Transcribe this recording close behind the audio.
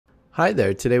Hi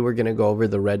there, today we're going to go over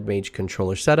the Red Mage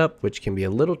controller setup, which can be a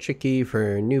little tricky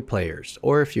for new players,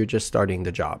 or if you're just starting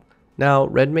the job. Now,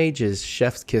 Red Mage is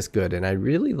chef's kiss good, and I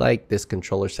really like this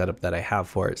controller setup that I have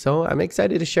for it, so I'm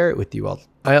excited to share it with you all.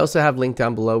 I also have a link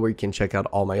down below where you can check out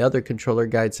all my other controller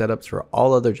guide setups for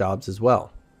all other jobs as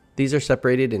well. These are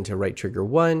separated into right trigger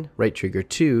 1, right trigger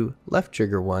 2, left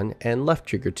trigger 1, and left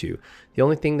trigger 2. The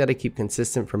only thing that I keep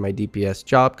consistent for my DPS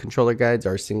job controller guides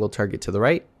are single target to the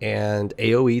right and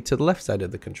AoE to the left side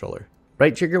of the controller.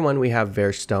 Right trigger 1 we have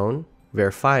Ver Stone, Ver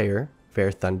Fire,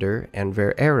 Ver Thunder, and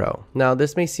Ver Arrow. Now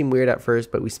this may seem weird at first,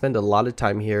 but we spend a lot of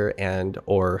time here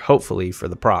or hopefully for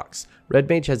the procs. Red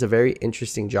Mage has a very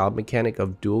interesting job mechanic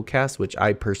of dual cast, which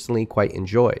I personally quite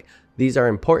enjoy. These are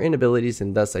important abilities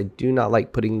and thus I do not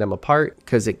like putting them apart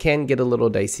because it can get a little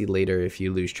dicey later if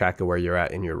you lose track of where you're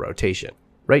at in your rotation.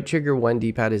 Right trigger 1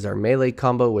 D-pad is our melee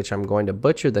combo, which I'm going to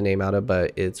butcher the name out of,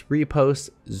 but it's Repost,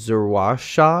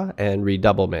 Zurwasha, and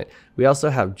Redoublement. We also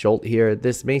have Jolt here.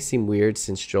 This may seem weird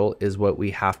since Jolt is what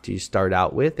we have to start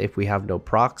out with if we have no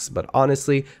procs, but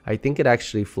honestly, I think it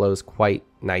actually flows quite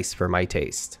nice for my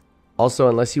taste. Also,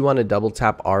 unless you want to double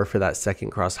tap R for that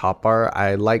second cross hotbar,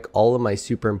 I like all of my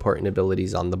super important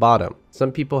abilities on the bottom.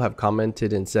 Some people have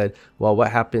commented and said, well,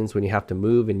 what happens when you have to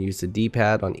move and use the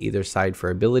D-pad on either side for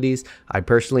abilities? I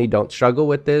personally don't struggle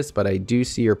with this, but I do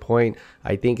see your point.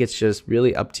 I think it's just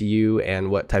really up to you and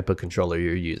what type of controller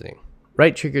you're using.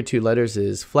 Right trigger 2 letters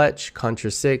is Fletch, Contra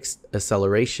 6,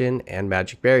 Acceleration, and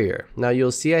Magic Barrier. Now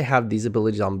you'll see I have these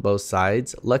abilities on both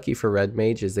sides. Lucky for Red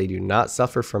Mage is they do not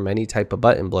suffer from any type of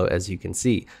button bloat, as you can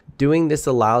see. Doing this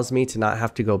allows me to not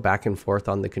have to go back and forth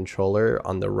on the controller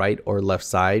on the right or left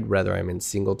side, whether I'm in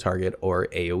single target or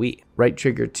AoE. Right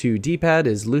trigger 2 D-pad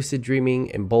is Lucid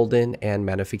Dreaming, Embolden, and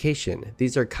Magnification.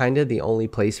 These are kind of the only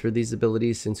place for these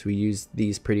abilities since we use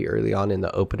these pretty early on in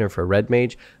the opener for Red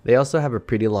Mage. They also have a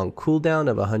pretty long cooldown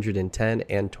of 110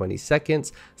 and 20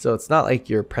 seconds, so it's not like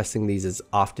you're pressing these as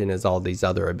often as all these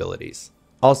other abilities.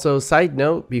 Also, side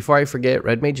note, before I forget,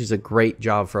 Red Mage is a great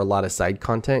job for a lot of side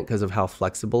content because of how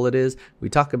flexible it is. We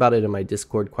talk about it in my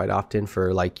Discord quite often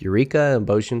for like Eureka and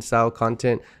Bojan style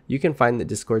content. You can find the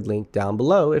Discord link down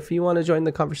below if you want to join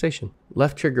the conversation.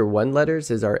 Left trigger 1 letters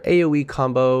is our AoE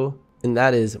combo, and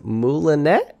that is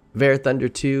Moulinet, Ver Thunder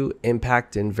 2,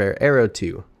 Impact, and Ver Arrow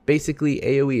 2. Basically,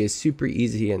 AoE is super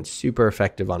easy and super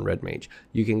effective on Red Mage.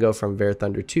 You can go from Ver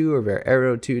Thunder 2 or Ver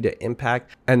Arrow 2 to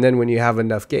Impact, and then when you have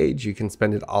enough gauge, you can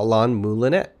spend it all on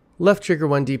Moulinet. Left trigger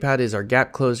 1 D-pad is our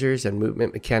gap closers and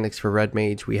movement mechanics for Red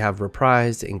Mage. We have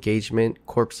Reprise, Engagement,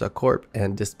 Corpse a Corp,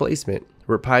 and Displacement.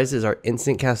 Reprise is our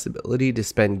instant cast ability to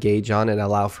spend gauge on and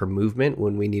allow for movement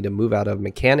when we need to move out of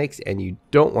mechanics and you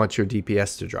don't want your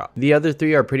DPS to drop. The other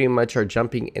three are pretty much our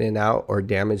jumping in and out or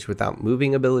damage without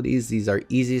moving abilities. These are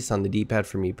easiest on the D-pad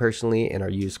for me personally and are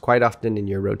used quite often in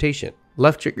your rotation.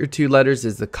 Left trigger 2 letters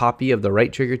is the copy of the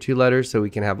right trigger 2 letters, so we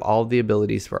can have all the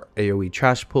abilities for AoE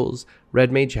trash pulls.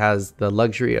 Red Mage has the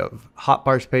luxury of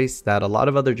hotbar space that a lot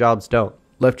of other jobs don't.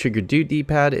 Left trigger 2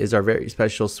 D-pad is our very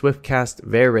special Swift Cast,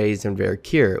 Ver Raise, and Ver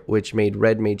Cure, which made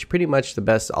Red Mage pretty much the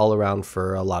best all around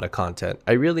for a lot of content.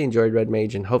 I really enjoyed Red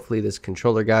Mage, and hopefully this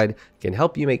controller guide can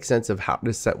help you make sense of how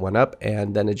to set one up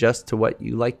and then adjust to what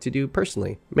you like to do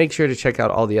personally. Make sure to check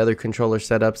out all the other controller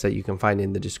setups that you can find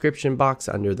in the description box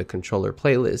under the controller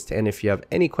playlist, and if you have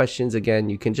any questions,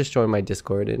 again, you can just join my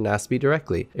Discord and ask me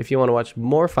directly. If you want to watch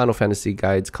more Final Fantasy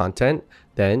Guides content,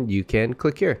 then you can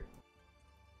click here.